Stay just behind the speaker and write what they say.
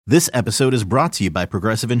This episode is brought to you by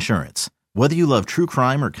Progressive Insurance. Whether you love true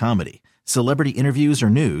crime or comedy, celebrity interviews or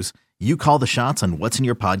news, you call the shots on what's in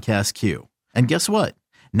your podcast queue. And guess what?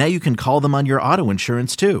 Now you can call them on your auto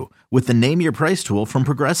insurance too with the Name Your Price tool from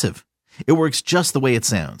Progressive. It works just the way it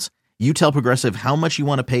sounds. You tell Progressive how much you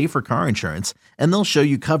want to pay for car insurance, and they'll show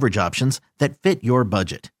you coverage options that fit your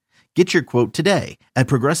budget. Get your quote today at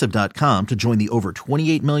Progressive.com to join the over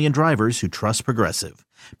 28 million drivers who trust Progressive.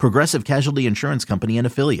 Progressive Casualty Insurance Company and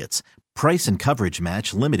Affiliates. Price and coverage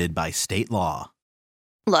match limited by state law.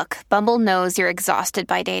 Look, Bumble knows you're exhausted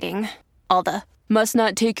by dating. All the, must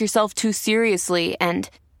not take yourself too seriously, and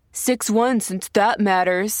 6'1" since that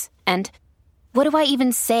matters. And what do I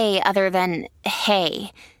even say other than,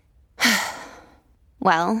 hey?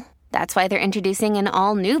 Well, that's why they're introducing an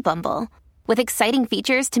all-new Bumble. With exciting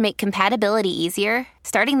features to make compatibility easier,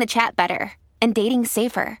 starting the chat better, and dating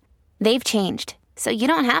safer. They've changed, so you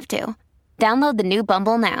don't have to. Download the new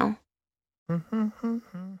Bumble now.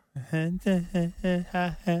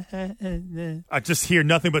 I just hear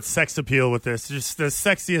nothing but sex appeal with this. Just the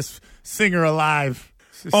sexiest singer alive.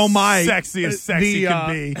 Oh my! Sexiest sexy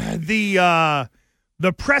can be.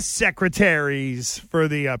 The press secretaries for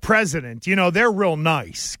the president, they're real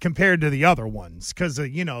nice compared to the other ones because of,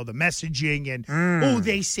 the messaging and,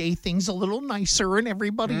 they say things a little nicer and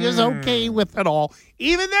everybody is okay with it all.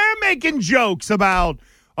 Even they're making jokes about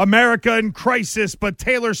America in crisis, but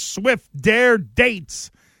Taylor Swift dared dates.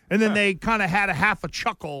 And then they kind of had a half a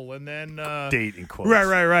chuckle and then. Dating quotes.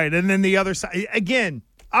 Right. And then the other side. Again.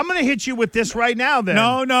 I'm going to hit you with this right now, then.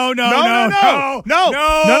 No. We're going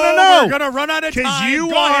to run out of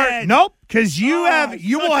time. Because you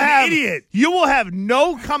will have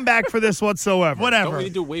no comeback for this whatsoever. Whatever. Don't we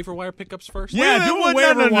do waiver wire pickups first? Yeah, do a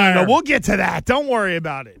waiver wire. No. We'll get to that. Don't worry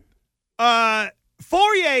about it. Fauria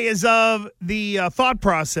is of the thought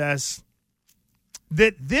process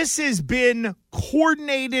that this has been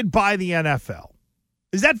coordinated by the NFL.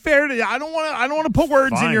 Is that fair? I don't want to put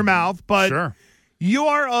words in your mouth, but. Sure. You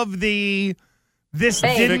are of this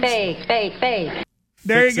fake.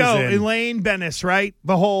 There you go, Elaine Bennis, right?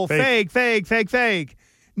 The whole fake.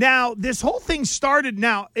 Now, this whole thing started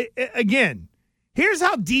now, again, here's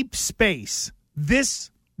how deep space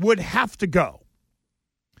this would have to go.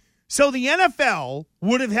 So the NFL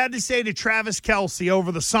would have had to say to Travis Kelce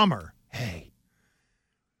over the summer, hey,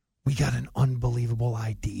 we got an unbelievable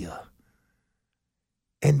idea,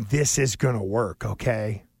 and this is going to work,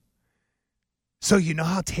 okay? So you know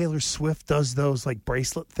how Taylor Swift does those like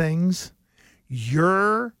bracelet things?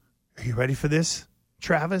 Are you ready for this,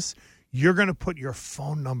 Travis? You're going to put your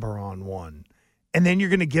phone number on one, and then you're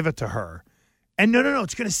going to give it to her. And no,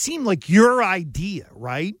 it's going to seem like your idea,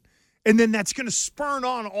 right? And then that's going to spurn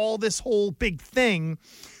on all this whole big thing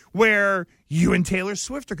where you and Taylor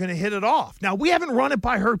Swift are going to hit it off. Now, we haven't run it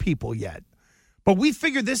by her people yet, but we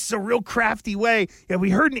figured this is a real crafty way. Yeah, we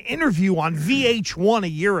heard an interview on VH1 a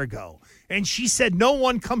year ago. And she said no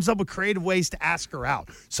one comes up with creative ways to ask her out.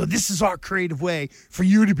 So this is our creative way for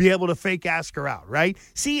you to be able to fake ask her out, right?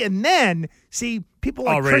 People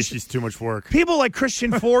like she's too much work. People like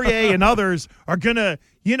Christian Fauria and others are gonna,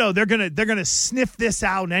 they're gonna sniff this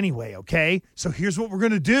out anyway, okay? So here's what we're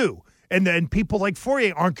gonna do. And then people like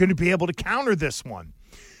Fauria aren't gonna be able to counter this one.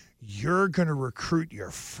 You're gonna recruit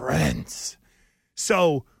your friends.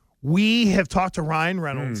 So we have talked to Ryan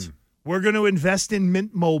Reynolds. We're gonna invest in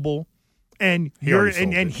Mint Mobile. And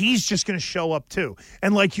he's just going to show up too.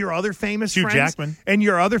 And like your other famous Hugh friends Jackman. And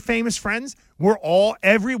your other famous friends, we're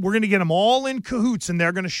going to get them all in cahoots and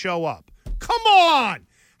they're going to show up. Come on.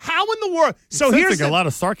 How in the world? So here's a lot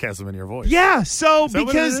of sarcasm in your voice. Yeah, so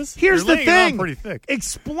because here's the thing. Pretty thick.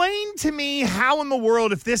 Explain to me how in the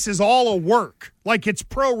world, if this is all a work, like it's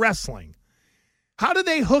pro wrestling, how do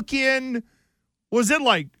they hook in, was it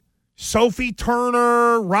like Sophie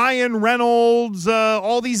Turner, Ryan Reynolds,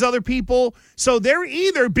 all these other people? So they're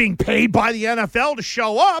either being paid by the NFL to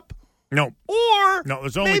show up, or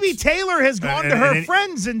maybe Taylor has gone to her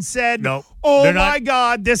friends and said, oh my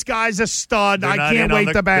God, this guy's a stud. I can't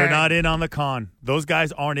wait to bang. They're not in on the con. Those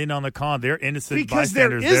guys aren't in on the con. They're innocent because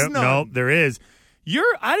bystanders. There is none. No, there is.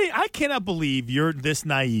 I cannot believe you're this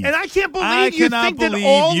naive. And I can't believe you think that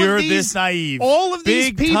all of these, this naive. All of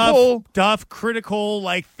these big, people, tough, critical,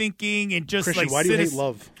 thinking and just Christian, why do you hate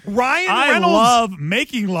love? I love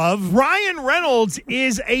making love. Ryan Reynolds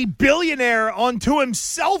is a billionaire unto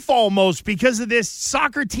himself almost because of this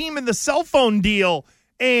soccer team and the cell phone deal.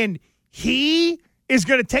 And he is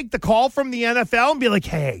going to take the call from the NFL and be like,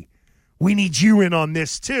 hey, we need you in on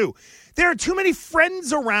this too. There are too many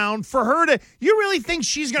friends around for her to. You really think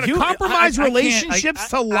she's going to compromise relationships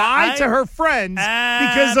to lie to her friends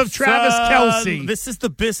because of Travis Kelce? This is the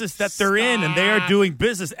business that they're in, and they are doing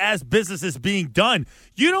business as business is being done.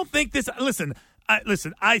 You don't think this? Listen.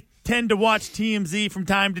 I tend to watch TMZ from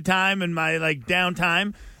time to time in my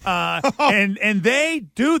downtime, and they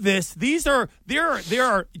do this. There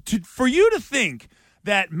are for you to think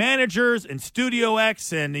that managers and Studio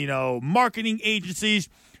X and marketing agencies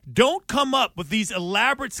don't come up with these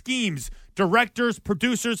elaborate schemes. Directors,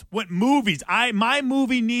 producers, movies. My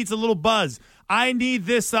movie needs a little buzz. I need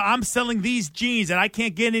this. I'm selling these jeans, and I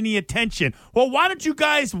can't get any attention. Well, why don't you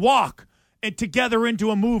guys walk together into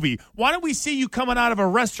a movie? Why don't we see you coming out of a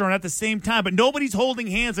restaurant at the same time, but nobody's holding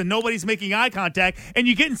hands and nobody's making eye contact, and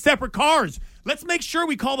you get in separate cars? Let's make sure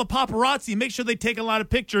we call the paparazzi, make sure they take a lot of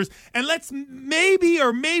pictures, and let's maybe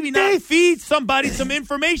or maybe not feed somebody some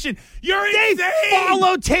information. You're insane. They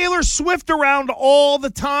follow Taylor Swift around all the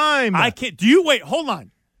time. I can't. Wait, hold on.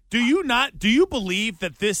 Do you believe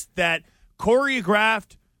that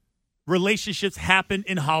choreographed relationships happen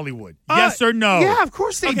in Hollywood? Yes or no? Yeah, of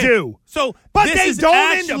course they do. So, but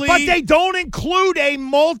they don't include a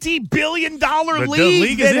multi-billion-dollar league. The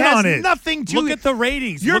league is in on it. Nothing to. Look at the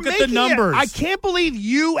ratings. Look at the numbers. I can't believe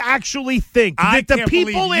you actually think that the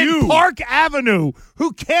people in Park Avenue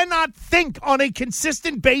who cannot think on a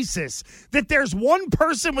consistent basis that there's one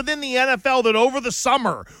person within the NFL that over the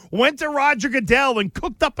summer went to Roger Goodell and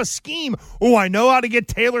cooked up a scheme. Oh, I know how to get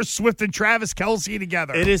Taylor Swift and Travis Kelce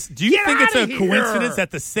together. It is. Do you think it's a coincidence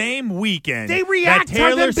that the same weekend they react that Taylor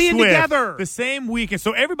to them being Swift, together? The same weekend.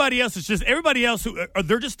 So everybody else who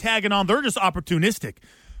they're just tagging on. They're just opportunistic.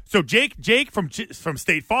 So Jake from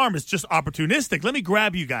State Farm is just opportunistic. Let me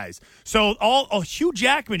grab you guys. So Hugh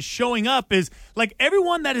Jackman showing up is like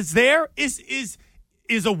everyone that is there is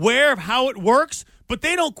aware of how it works, but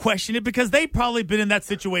they don't question it because they've probably been in that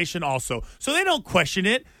situation also. So they don't question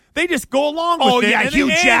it. They just go along with it. Oh, yeah, Hugh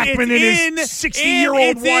Jackman and his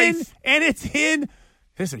 60-year-old wife. And it's in.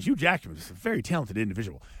 Listen, Hugh Jackman is a very talented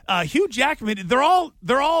individual. Hugh Jackman, they're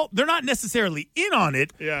not necessarily in on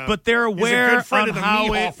it, but they're aware on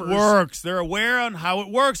how it works. They're aware on how it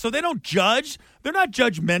works, so they don't judge. They're not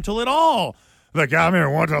judgmental at all. Like, I'm here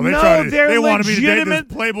one time. They wanted me to date this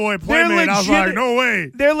Playboy Playmate. I was like, no way.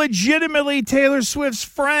 They're legitimately Taylor Swift's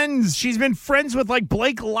friends. She's been friends with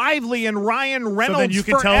Blake Lively and Ryan Reynolds so then you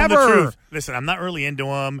can forever. Tell him the truth. Listen, I'm not really into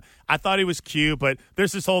him. I thought he was cute, but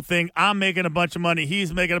there's this whole thing. I'm making a bunch of money.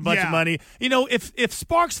 He's making a bunch of money. If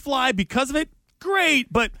sparks fly because of it,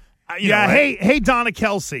 great. But hey, Donna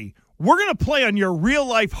Kelce, we're gonna play on your real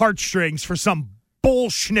life heartstrings for some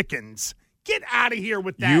bullshnickens. Get out of here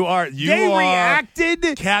with that. They reacted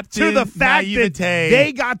to the fact that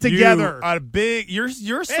they got together. You are big.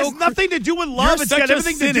 It has nothing to do with love. It's got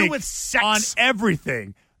everything to do with sex. On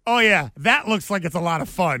everything. Oh yeah, that looks like it's a lot of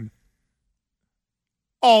fun.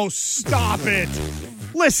 Oh, stop it.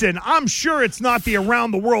 Listen, I'm sure it's not the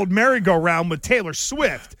around the world merry-go-round with Taylor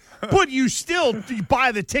Swift, but you still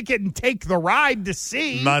buy the ticket and take the ride to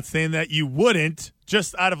see. I'm not saying that you wouldn't,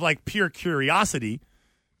 just out of pure curiosity.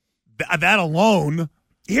 That alone.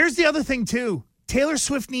 Here's the other thing, too. Taylor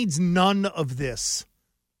Swift needs none of this.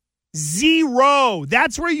 Zero.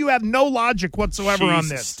 That's where you have no logic whatsoever on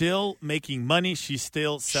this. She's still making money. She's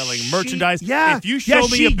still selling merchandise. Yeah. If you show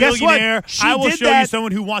me a billionaire, I will show you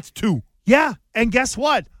someone who wants two. Yeah. And guess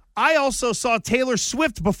what? I also saw Taylor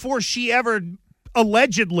Swift before she ever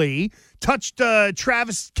allegedly touched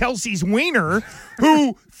Travis Kelce's wiener,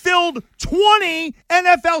 who filled 20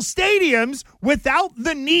 NFL stadiums without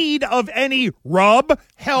the need of any rub,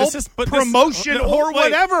 help, promotion, or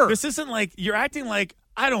whatever. This isn't like you're acting like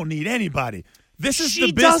I don't need anybody. This is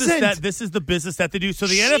the business that they do. So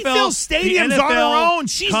the NFL fills stadiums on her own.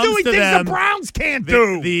 She's doing things the Browns can't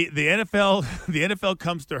do. The NFL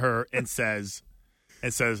comes to her and says,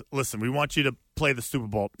 "Listen, we want you to play the Super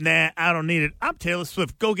Bowl." Nah, I don't need it. I'm Taylor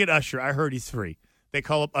Swift. Go get Usher. I heard he's free. They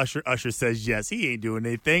call up Usher. Usher says yes. He ain't doing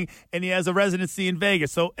anything, and he has a residency in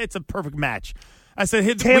Vegas, so it's a perfect match. I said,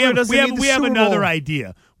 "We have another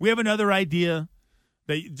idea. We have another idea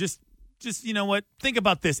that you just you know what? Think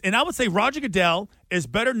about this." And I would say Roger Goodell is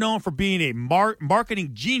better known for being a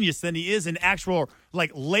marketing genius than he is an actual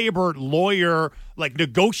labor lawyer,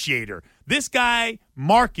 negotiator. This guy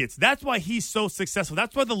markets. That's why he's so successful.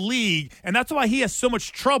 That's why the league, and that's why he has so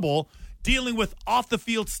much trouble dealing with off the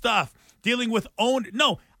field stuff, dealing with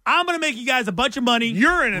I'm going to make you guys a bunch of money.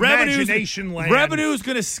 You're in imagination land. Revenue's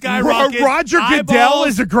going to skyrocket. Roger Goodell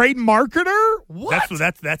is a great marketer? What?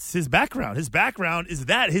 That's his background. His background is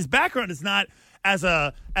that. His background is not as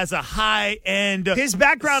a high-end. His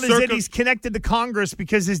background is that he's connected to Congress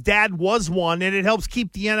because his dad was one, and it helps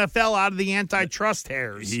keep the NFL out of the antitrust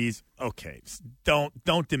hairs. He's okay.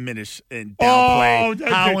 Don't diminish and downplay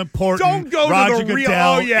how important don't go Roger to the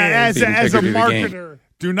Goodell is as a marketer.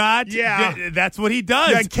 Do not. Yeah, that's what he does.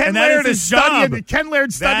 Yeah, Ken Laird is studying. Ken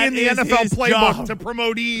Laird studying the NFL playbook to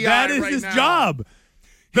promote EI. That is his job.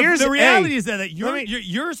 The reality is that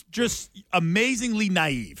you're just amazingly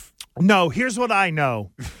naive. No, here's what I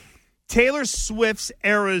know. Taylor Swift's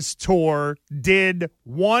Eras Tour did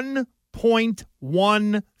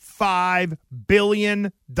 $1.15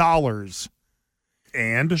 billion.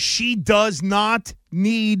 And she does not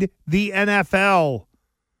need the NFL.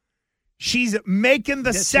 She's making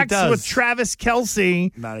the sex with Travis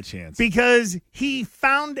Kelce. Not a chance. Because he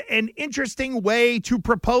found an interesting way to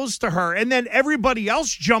propose to her. And then everybody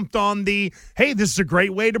else jumped on the, hey, this is a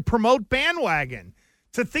great way to promote bandwagon.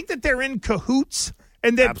 To think that they're in cahoots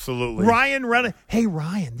and that absolutely. Hey,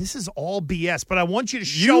 Ryan, this is all BS, but I want you to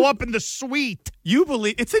show up in the suite. You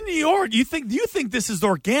believe it's in New York. You think this is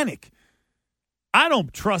organic. I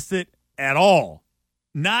don't trust it at all.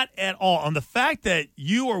 Not at all. On the fact that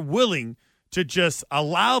you are willing to just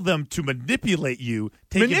allow them to manipulate you,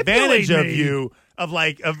 take advantage of you,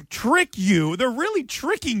 of trick you. They're really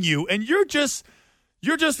tricking you, and you're right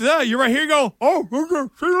here. You go,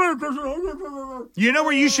 you know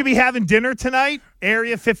where you should be having dinner tonight?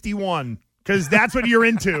 Area 51, because that's what you're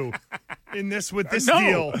into with this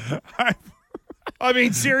deal. I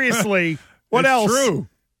mean, seriously, what else? True.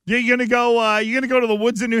 You're gonna go. You're gonna go to the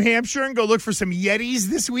woods in New Hampshire and go look for some Yetis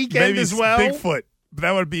this weekend as well. Bigfoot.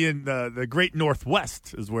 That would be in the Great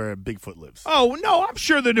Northwest, is where Bigfoot lives. Oh no, I'm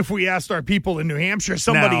sure that if we asked our people in New Hampshire,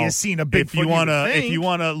 somebody has seen a Bigfoot. If you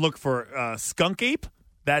wanna look for skunk ape,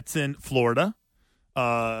 that's in Florida.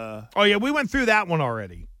 Oh yeah, we went through that one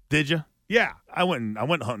already. Did you? Yeah, I went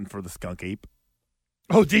hunting for the skunk ape.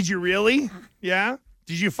 Oh, did you really? Yeah.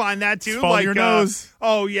 Did you find that too? Follow your nose.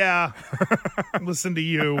 Oh yeah. Listen to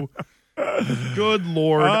you. Good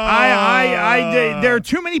Lord. There are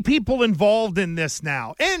too many people involved in this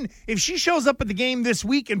now. And if she shows up at the game this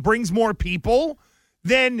week and brings more people,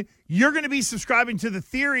 then you're going to be subscribing to the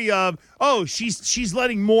theory of, she's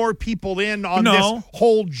letting more people in on this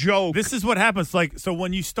whole joke. This is what happens. So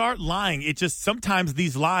when you start lying, it just sometimes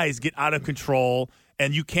these lies get out of control.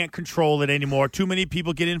 And you can't control it anymore. Too many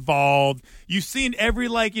people get involved. You've seen every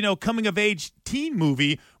coming-of-age teen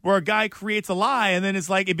movie where a guy creates a lie, and then it's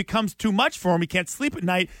it becomes too much for him. He can't sleep at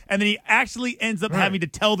night, and then he actually ends up having to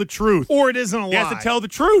tell the truth. Or it isn't a lie. He has to tell the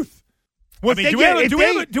truth. Well, do we have a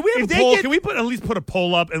poll? Can we at least put a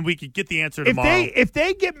poll up and we could get the answer tomorrow? If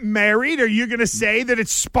they get married, are you going to say that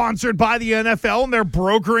it's sponsored by the NFL and they're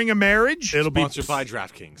brokering a marriage? It'll be sponsored by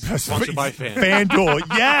DraftKings. Sponsored by FanDuel.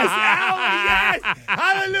 Yes. Yes.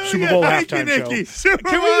 Hallelujah. Super Bowl halftime show.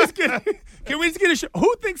 Can we just get a show?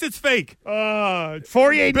 Who thinks it's fake?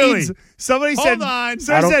 Fauria needs. Somebody said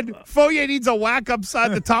Fauria needs a whack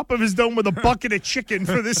upside the top of his dome with a bucket of chicken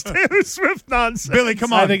for this Taylor Swift nonsense. Billy,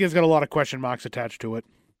 come on. I think it's got a lot of question marks attached to it.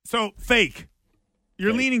 So fake.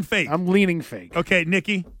 You're leaning fake. I'm leaning fake. Okay,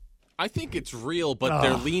 Nikki. I think it's real, but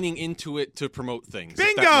they're leaning into it to promote things.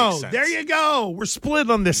 Bingo! There you go. We're split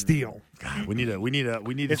on this deal. God, we need.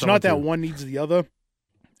 It's not that one needs the other.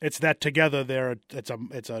 It's that together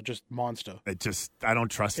it's a just monster. I don't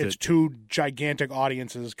trust it. It's two gigantic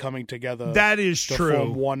audiences coming together. That is to true.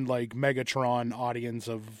 Form one Megatron audience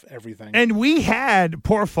of everything. And we had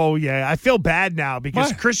poor Fauria. I feel bad now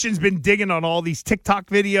because Christian's been digging on all these TikTok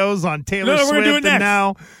videos on Taylor Swift. We're doing next.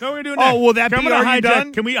 Now, we're doing next. Oh, will that be? Are you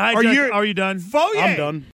done? Can we hijack? Are you done? Fauria. I'm done.